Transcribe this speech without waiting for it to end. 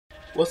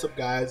What's up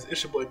guys,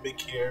 it's your boy Big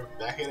here,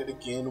 back at it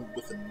again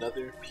with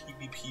another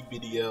PvP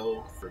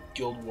video for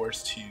Guild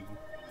Wars 2.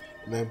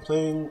 And I'm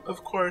playing,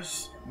 of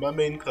course, my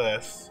main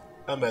class,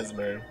 a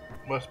Mesmer,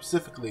 more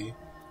specifically,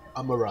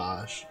 a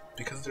Mirage,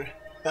 because they're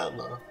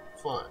hella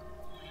fun.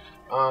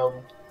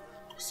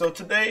 So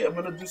today I'm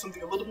going to do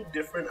something a little bit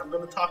different. I'm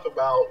going to talk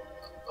about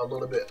a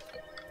little bit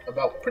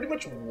about pretty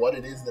much what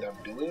it is that I'm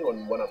doing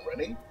and what I'm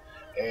running,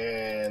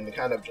 and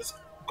kind of just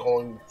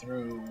going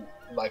through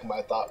like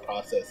my thought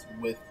process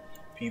with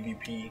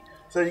PvP,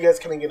 so you guys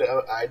can get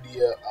an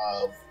idea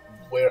of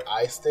where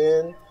I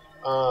stand.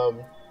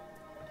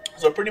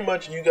 So pretty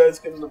much you guys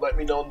can let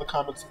me know in the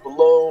comments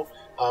below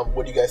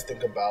what do you guys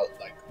think about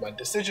like my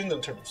decisions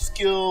in terms of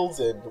skills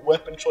and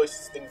weapon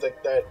choices, things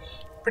like that.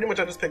 Pretty much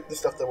I just picked the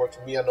stuff that works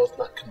for me. I know it's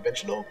not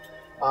conventional,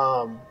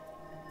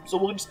 so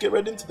we'll just get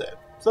right into that.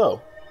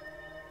 So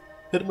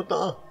hit him with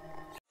the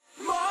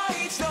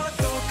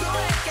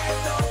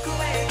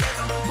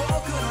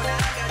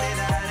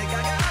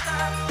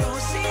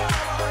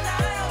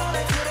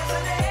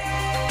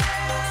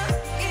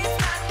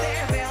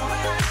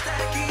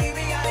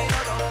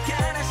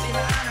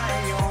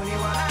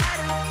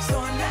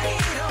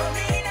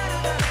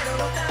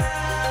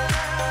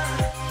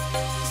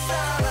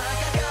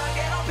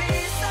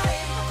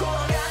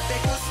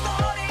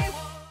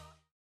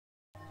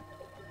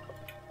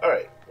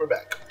Alright, we're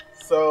back.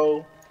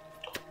 So,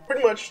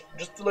 pretty much,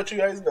 just to let you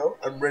guys know,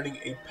 I'm running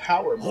a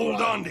Power Mirage.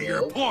 Hold on to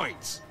your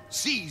points.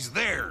 Seize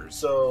theirs.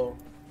 So,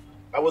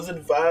 I was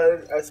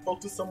advised, I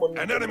spoke to someone...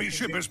 An enemy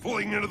ship is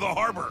pulling into the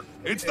harbor.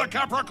 It's the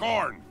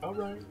Capricorn.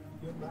 Alright,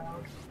 get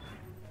loud.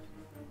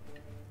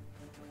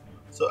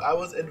 So, I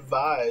was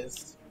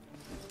advised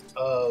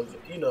of,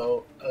 you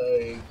know,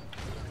 a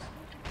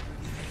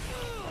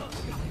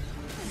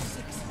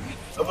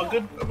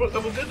good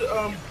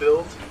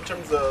build in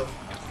terms of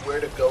where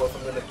to go if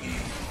I'm going to be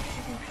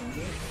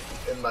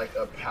PvP in like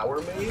a power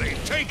main.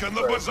 They've taken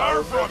the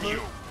bazaar from you.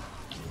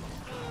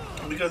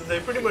 Because they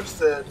pretty much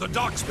said the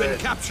dock's been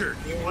captured.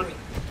 You wouldn't.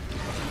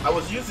 I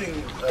was using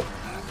an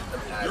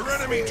axe. Your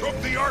enemy took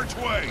the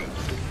archway.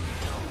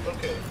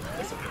 Okay,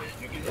 that's okay.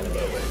 You get in my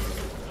way.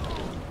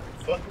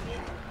 Fuck me.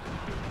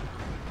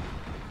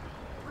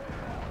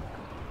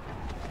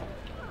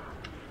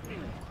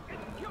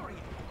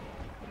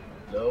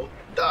 No,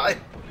 die.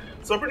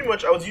 So pretty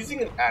much, I was using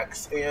an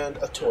axe and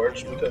a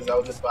torch because I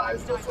was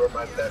advised those were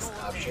my best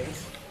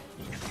options.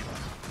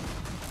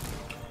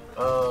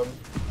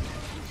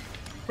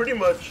 Pretty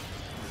much,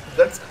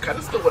 that's kind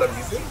of still what I'm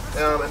using.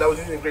 And I was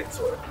using a great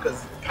sword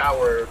because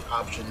power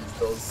options,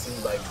 those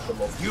seem like the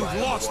most. You've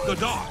lost ones, the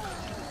dock.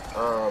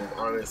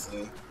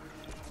 Honestly.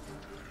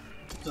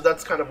 So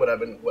that's kind of what I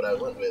went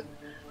with.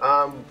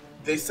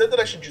 They said that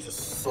I should use a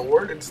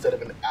sword instead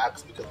of an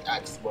axe because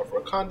axe is more for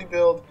a Condi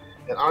build.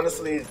 And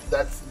honestly,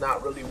 that's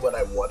not really what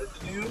I wanted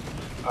to do.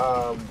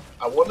 I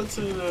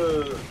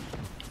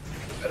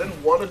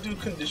didn't want to do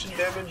condition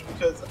damage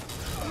because,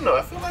 I don't know,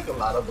 I feel like a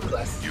lot of the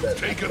classes You've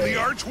taken the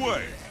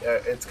archway.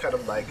 It's kind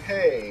of like,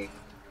 hey,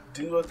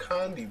 do a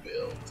Condi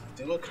build,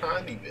 do a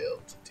Condi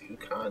build, do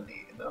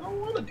Condi. And I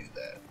don't want to do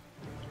that.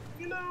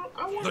 You know,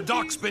 I want the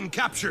dock's been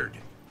captured.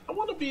 I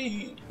want to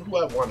be who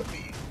I want to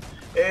be.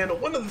 And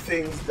one of the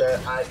things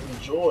that I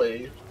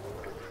enjoy,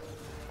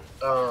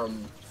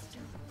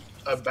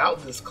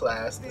 about this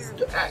class is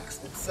the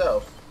axe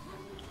itself,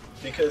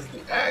 because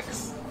the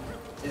axe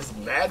is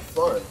mad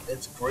fun.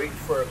 It's great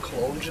for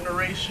clone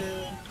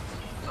generation.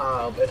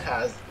 It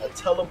has a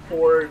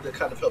teleport that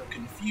kind of help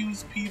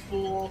confuse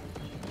people.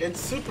 It's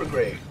super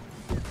great.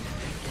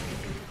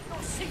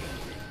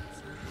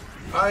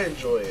 I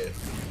enjoy it.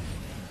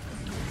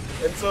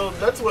 And so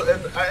that's what,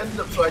 and I ended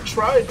up, so I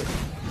tried.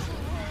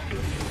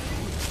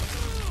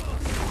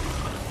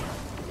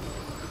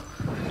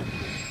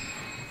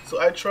 So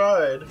I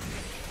tried,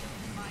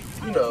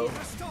 you know,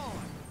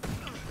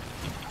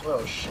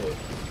 oh shit.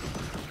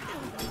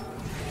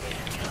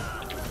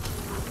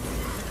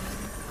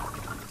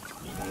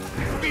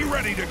 Be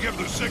ready to give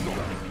the signal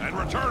and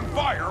return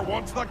fire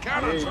once the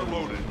cannons are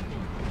loaded.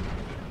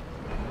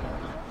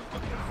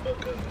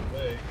 Fuck out of the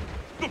way.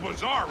 The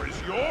bazaar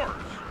is yours.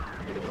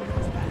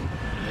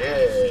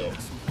 Yeah.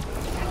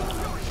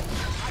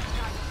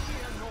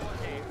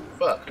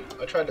 Fuck,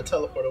 I tried to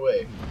teleport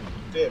away.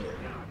 Damn it.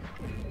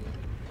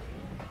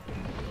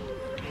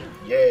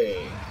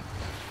 Yay.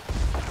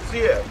 So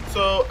yeah,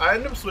 so I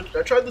ended up switching.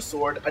 I tried the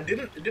sword. It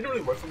didn't really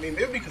work for me.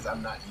 Maybe because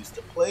I'm not used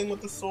to playing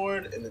with the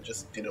sword and it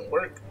just didn't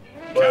work.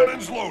 But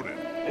cannons loaded.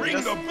 Ring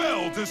the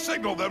bell to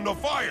signal them to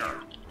fire.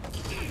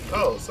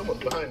 Oh,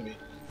 someone's behind me.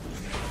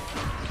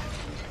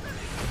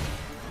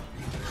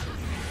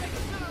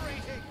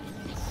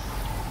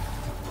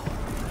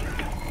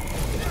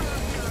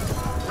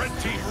 Red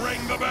team,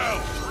 ring the bell.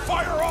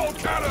 Fire all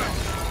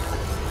cannons.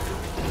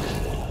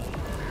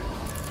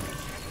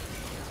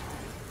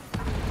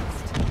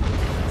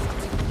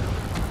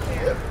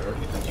 Yeah, where do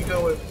you think you're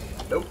going?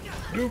 Nope.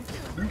 Nope.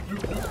 Nope. Nope.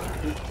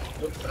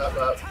 Nope.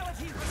 Nope.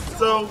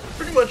 So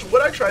pretty much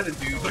what I try to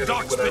do the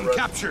dock's been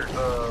captured.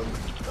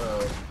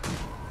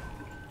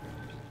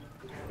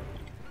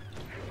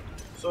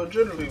 So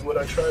generally what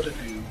I try to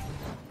do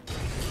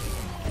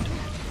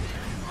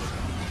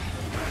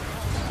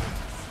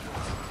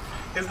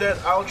is that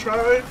I'll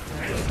try...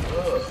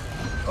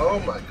 oh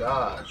my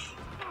gosh.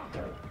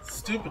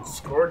 Stupid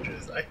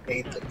Scourges. I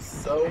hate them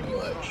so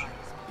much.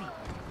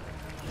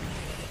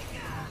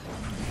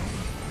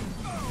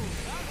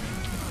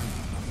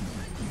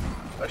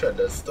 I tried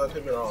to stun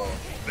him and all.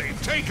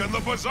 They've taken the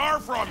bazaar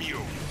from you!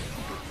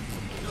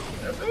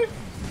 Have they?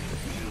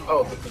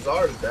 Oh, the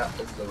bazaar is that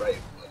was the right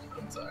one.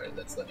 I'm sorry,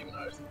 that's not even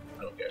ours.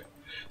 I don't care.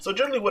 So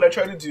generally what I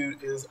try to do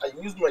is I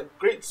use my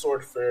great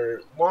sword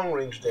for long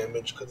range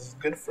damage because it's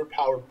good for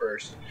power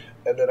burst,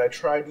 and then I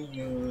try to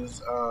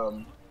use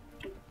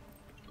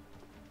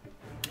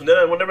and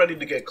then whenever I need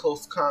to get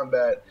close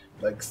combat,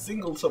 like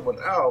single someone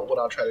out, what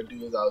I'll try to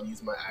do is I'll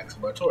use my axe or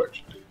my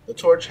torch. The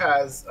torch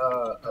has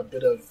a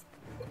bit of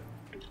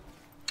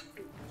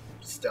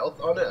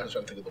stealth on it. I was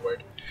trying to think of the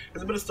word.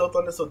 There's a bit of stealth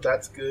on it, so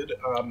that's good.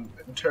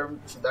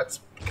 So that's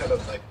kind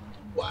of like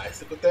why I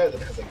stick with that.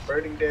 Then it has like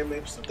burning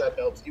damage, so that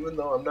helps. Even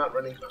though I'm not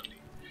running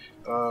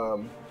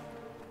Condi.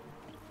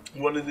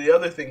 One of the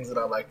other things that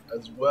I like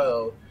as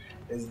well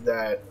is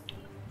that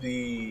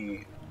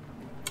the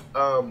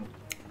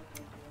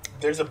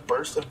there's a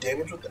burst of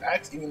damage with the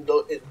axe. Even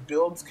though it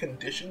builds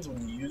conditions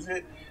when you use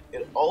it,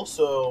 it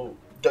also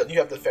you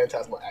have the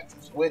phantasmal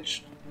axes,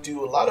 which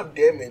do a lot of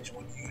damage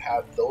when you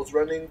have those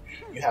running.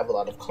 You have a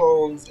lot of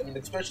clones, and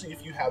especially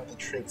if you have the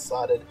trait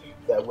slotted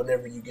that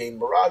whenever you gain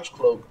Mirage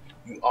Cloak,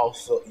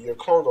 your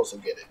clones also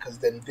get it, because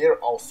then they're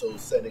also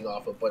setting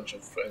off a bunch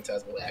of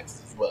phantasmal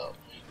axes as well.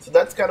 So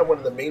that's kind of one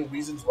of the main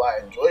reasons why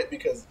I enjoy it,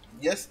 because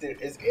yes, there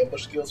is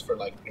ambush skills for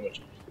like pretty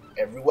much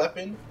every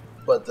weapon,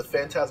 but the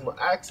phantasmal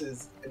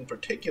axes in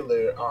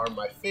particular are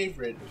my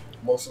favorite,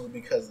 mostly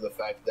because of the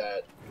fact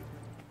that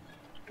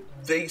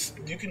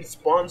you can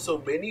spawn so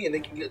many, and they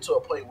can get to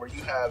a point where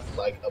you have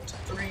like up to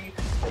 3,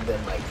 and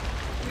then like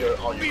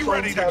all your Be clones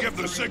ready to have give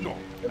the 3, signal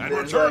and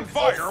there's, return like,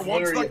 fire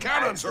once the flurry of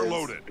cannons are axes,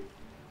 loaded.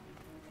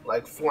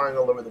 like flying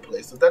all over the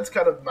place. So that's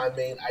kind of my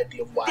main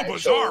idea of why The I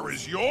bazaar chose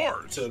is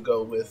yours. to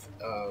go with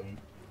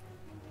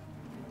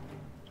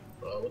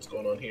what's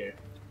going on here.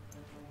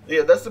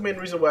 Yeah, that's the main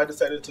reason why I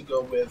decided to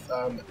go with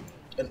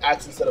an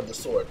axe instead of the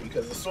sword,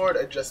 because the sword,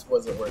 it just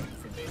wasn't working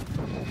for me.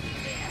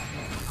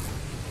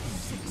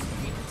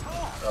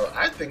 Oh,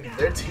 I think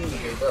their team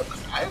gave up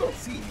because I don't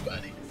see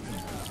anybody.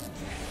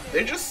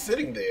 They're just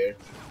sitting there.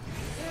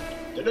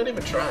 They're not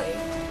even trying.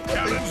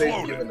 I think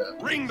they've given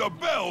up. Ring the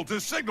bell to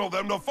signal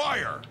them to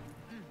fire.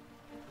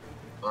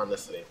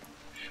 Honestly.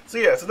 So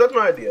yeah, so that's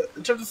my idea.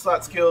 In terms of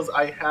slot skills,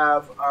 I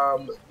have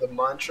the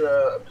mantra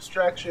of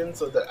distraction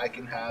so that I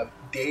can have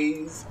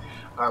daze.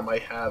 I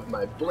have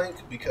my blink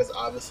because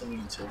obviously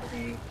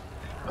utility.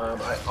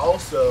 I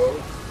also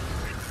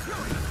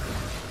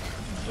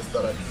just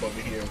thought I'd come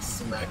over here and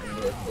smack him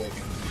real quick.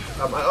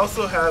 I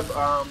also have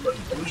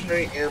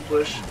illusionary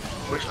ambush,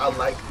 which I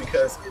like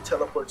because it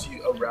teleports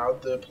you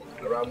around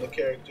the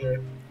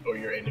character or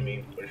your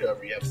enemy or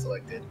whoever you have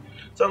selected.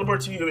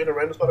 Teleports you in a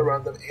random spot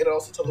around them, and it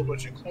also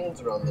teleports your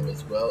clones around them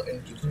as well,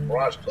 and gives them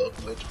Mirage Cloak,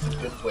 which is a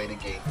good way to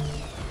gain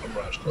a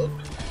Mirage Cloak.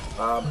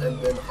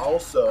 And then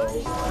also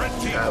Red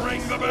team,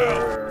 ring the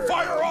bell.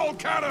 Fire all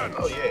cannons.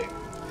 Oh yay!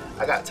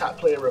 I got top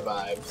player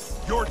revives.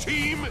 Your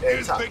team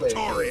is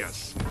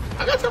victorious.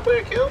 I got top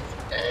player kills.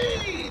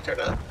 Hey, turn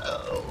up.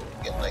 Oh,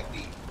 get like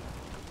me.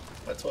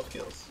 Got 12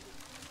 kills.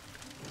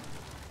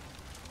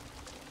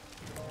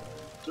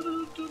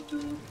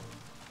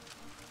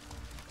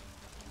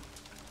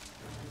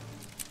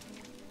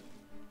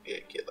 Yeah,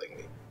 get like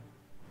me.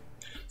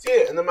 So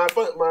yeah, and then my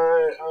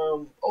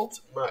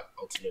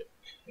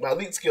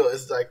elite skill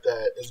is like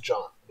that is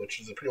Jaunt, which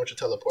is pretty much a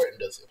teleport and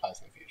does a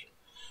passing fusion.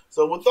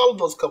 So with all of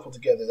those coupled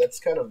together, that's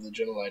kind of the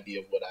general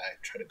idea of what I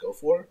try to go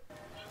for.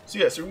 So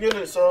yeah,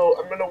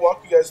 I'm gonna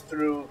walk you guys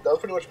through. That was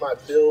pretty much my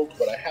build,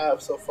 what I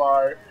have so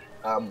far,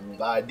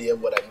 the idea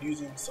of what I'm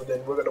using. So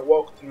then we're gonna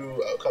walk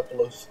through a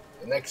couple of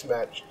the next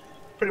match,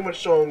 pretty much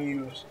showing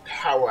you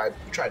how I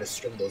try to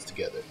string those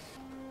together.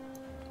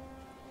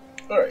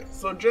 All right,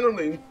 so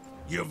generally,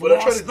 what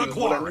I try to do is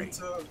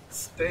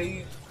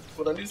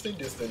when I need to stay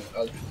distant,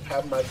 I'll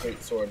have my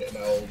great sword and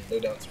I'll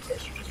lay down some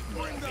pressure just from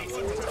my base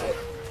on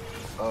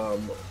top.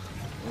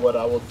 What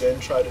I will then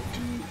try to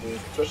do is,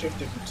 especially if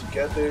they group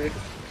together,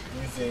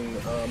 using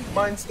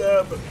Mind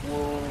Stab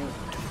will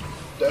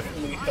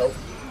definitely help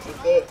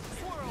with that.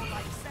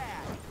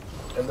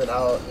 And then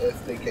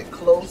if they get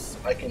close,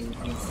 I can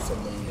use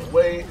someone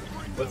away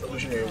with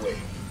Illusionary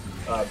Wave.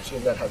 So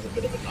that has a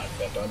bit of a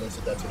knockback on it,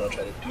 so that's what I'll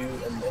try to do.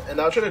 And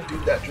I'll try to do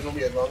that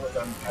generally as long as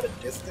I'm at a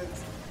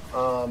distance,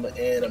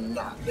 and I'm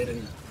not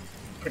letting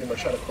pretty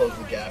much try to close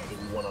the gap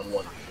in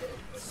one-on-one.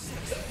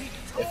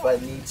 If I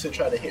need to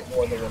try to hit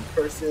more than one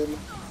person,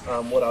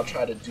 what I'll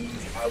try to do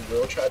is I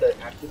will try to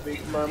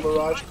activate my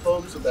Mirage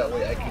Cloak, so that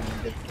way I can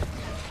get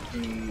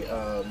the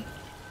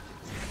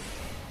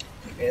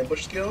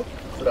ambush skill,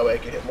 so that way I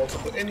can hit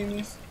multiple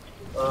enemies.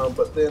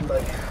 But then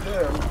like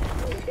them,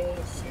 okay,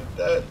 let's see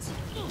that.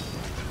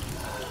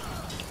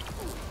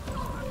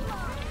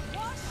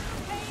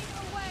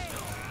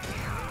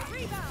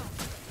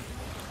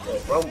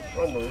 Wrong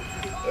move.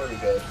 There we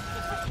go.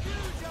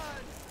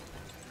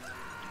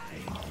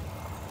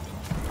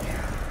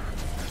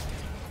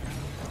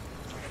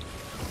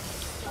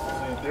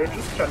 See, they're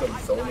just kind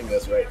of zoning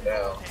us right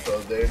now. So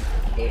it's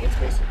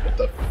basically, what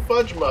the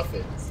fudge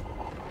muffins?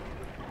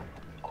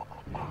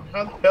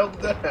 How the hell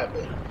did that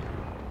happen?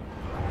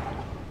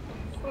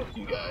 Fuck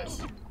you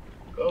guys.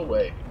 Go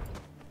away.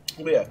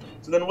 But yeah,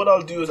 so then what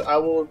I'll do is I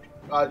will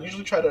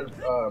usually try to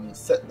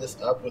set this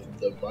up with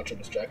the mantra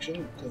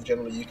distraction, because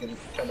generally you can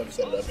kind of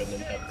set it up and then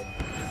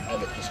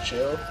have it just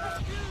chill.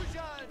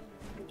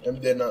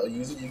 And then I'll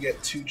use it. You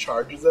get 2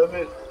 charges of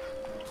it,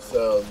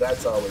 so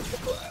that's always the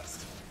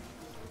blast.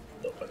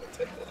 No pun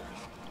intended.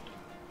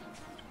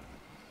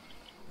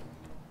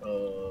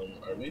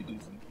 Are we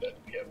losing that?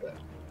 We have that.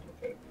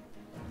 Okay.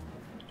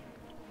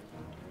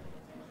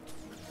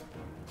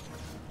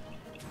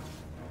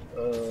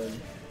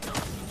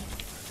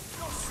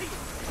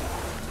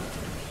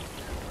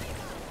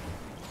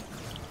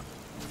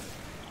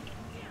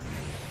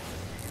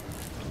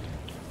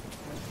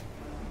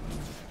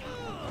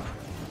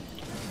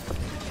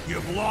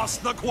 You've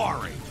lost the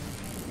quarry.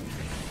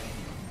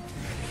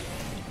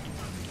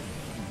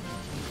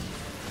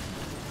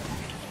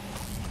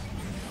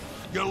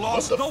 You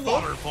lost the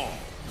waterfall.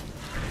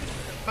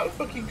 How the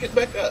fuck you get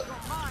back up?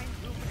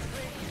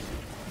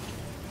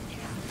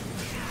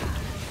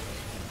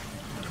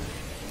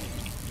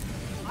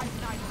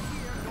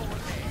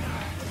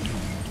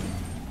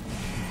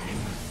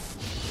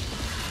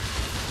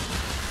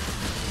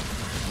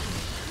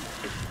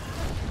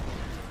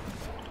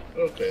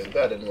 Okay,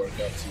 that didn't work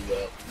out too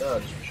well. No,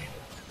 just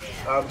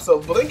retreat. So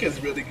Blink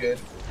is really good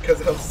because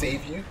it helps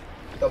save you,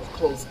 helps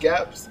close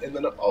gaps, and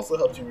then it also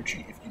helps you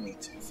retreat if you need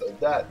to. So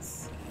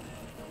that's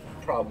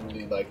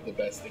probably like the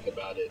best thing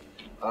about it.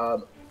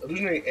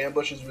 Illusionary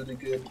Ambush is really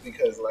good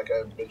because, like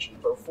I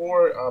mentioned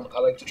before, I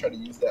like to try to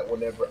use that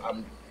whenever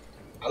I'm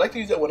like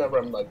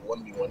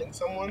 1v1ing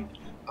someone,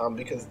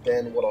 because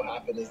then what'll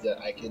happen is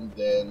that I can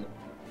then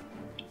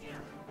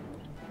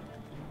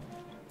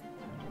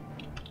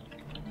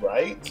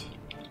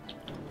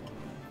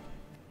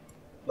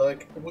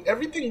like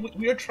everything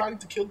we are trying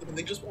to kill them and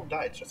they just won't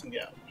die. It's stressing me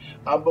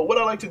out. But what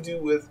I like to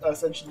do with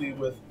essentially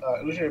with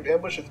Illusionary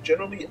Ambush is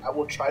generally I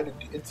will try to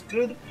do, it's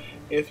good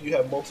if you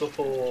have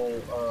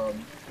multiple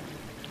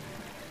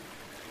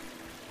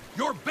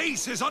Your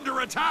base is under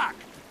attack.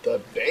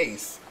 The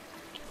base.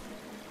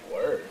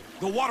 Word.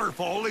 The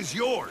waterfall is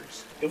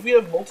yours. If we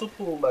have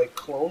multiple like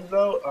clones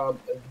out,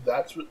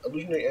 that's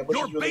Illusionary Ambush.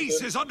 Your is really base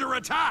good. is under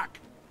attack.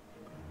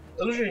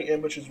 Illusionary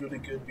Ambush is really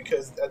good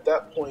because at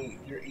that point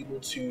you're able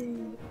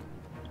to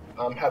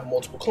have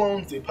multiple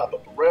clones. They pop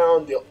up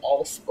around. They'll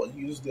all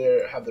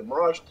have their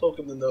Mirage Cloak,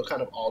 and then they'll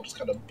kind of all just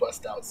kind of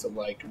bust out some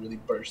like really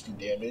bursty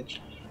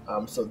damage.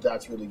 So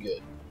that's really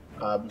good.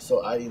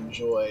 So I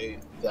enjoy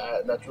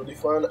that, and that's really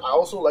fun. I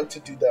also like to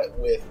do that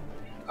with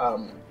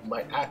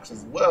my axe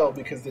as well,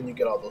 because then you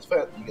get all those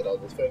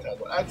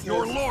phantasmal axes.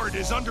 Your lord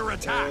is under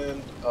attack.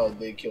 And oh,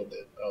 they killed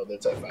it. Oh,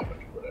 that's at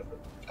 500, whatever.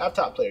 I have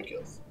top player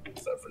kills.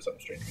 So for some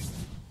strange reason.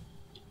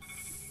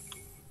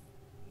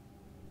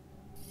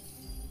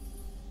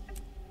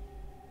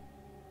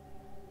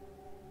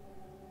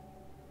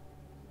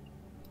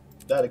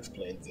 That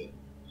explains it.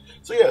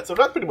 So yeah, so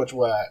that's pretty much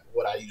what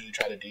I usually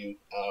try to do.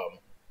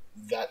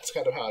 That's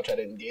kind of how I try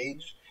to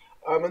engage,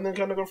 and then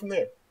kind of go from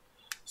there.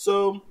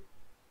 So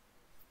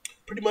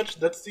pretty much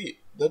that's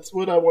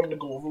what I wanted to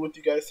go over with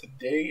you guys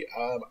today.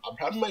 I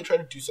probably might try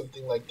to do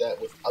something like that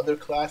with other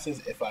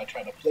classes if I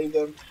try to play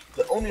them.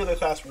 The only other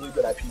class really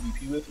that I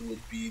PvP with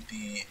would be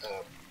the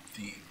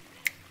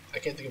I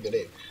can't think of the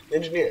name, the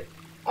engineer,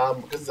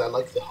 because I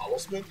like the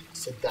Hollowsmith,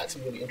 so that's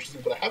really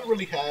interesting. But I haven't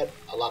really had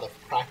a lot of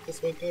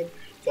practice with him,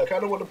 so I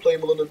kind of want to play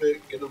him a little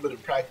bit, get a little bit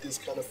of practice,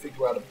 kind of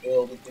figure out a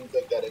build and things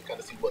like that, and kind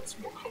of see what's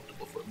more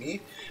comfortable for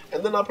me.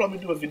 And then I'll probably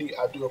do a video.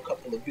 I'll do a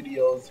couple of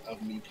videos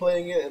of me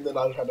playing it, and then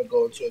I'll kind of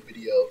go into a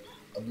video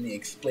of me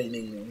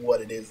explaining what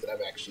it is that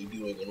I'm actually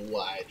doing and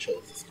why I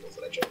chose the skills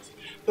that I chose.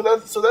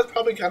 So that's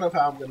probably kind of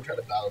how I'm going to try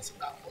to balance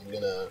it out. I'm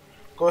going to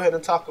go ahead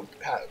and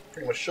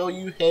pretty much show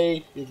you,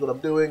 hey, here's what I'm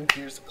doing,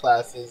 here's the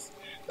classes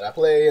that I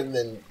play, and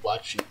then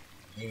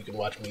you can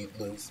watch me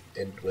lose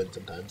and win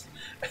sometimes.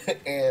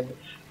 And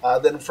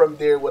then from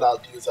there, what I'll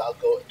do is I'll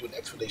go and do an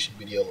explanation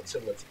video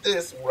similar to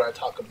this, where I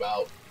talk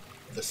about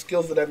the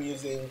skills that I'm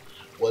using,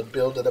 what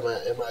build am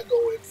I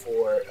going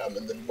for,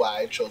 and then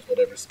why I chose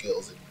whatever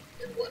skills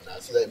and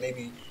whatnot, so that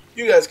maybe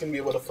you guys can be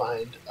able to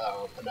find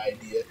an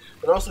idea,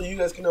 and also you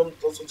guys can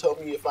also tell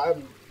me if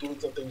I'm doing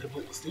something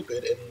completely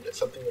stupid and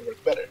something that works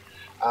better.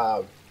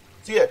 So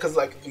yeah, because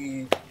like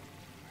the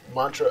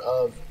mantra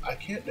of, I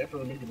can't never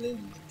remember the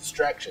name,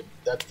 distraction,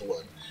 that's the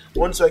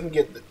one so I can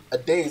get a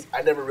daze.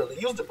 I never really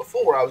used it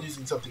before. I was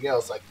using something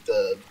else, like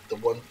the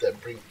one that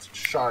brings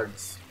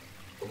shards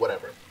or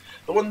whatever,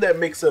 the one that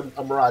makes a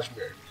mirage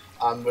mirror,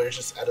 where it's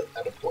just at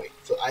a point.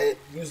 So I had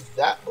used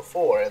that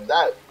before, and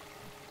that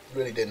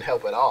really didn't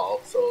help at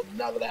all. So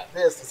now that I have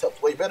this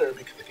helps way better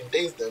because I can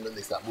daze them and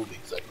they stop moving,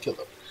 so I can kill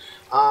them.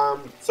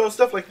 So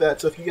stuff like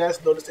that. So if you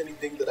guys notice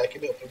anything that I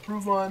can help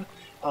improve on,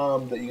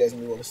 that you guys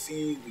may want to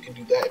see, we can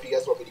do that. If you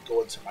guys want me to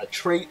go into my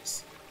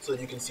traits, so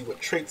you can see what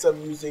traits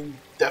I'm using,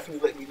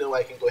 definitely let me know.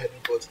 I can go ahead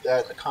and go into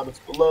that in the comments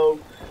below.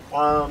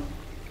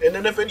 And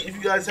then if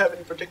you guys have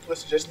any particular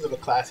suggestions of a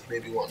class you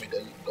maybe want me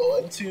to go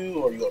into,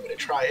 or you want me to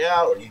try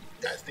out, or you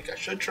guys think I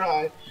should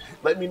try,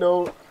 let me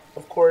know,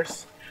 of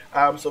course.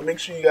 So make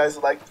sure you guys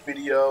like the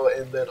video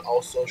and then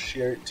also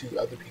share it to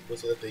other people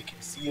so that they can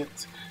see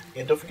it.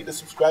 And don't forget to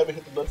subscribe and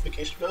hit the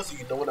notification bell so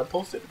you know when I'm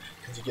posting,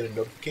 because you get a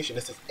notification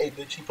that says, hey,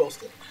 bitch, he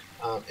posted.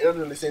 It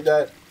doesn't really say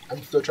that.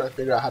 I'm still trying to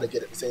figure out how to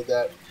get it to say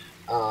that,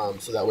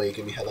 so that way it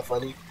can be hella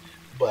funny.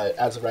 But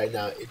as of right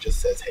now, it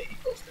just says, hey, he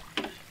posted.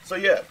 So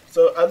yeah,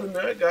 so other than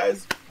that,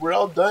 guys, we're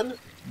all done.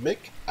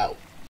 Mick out.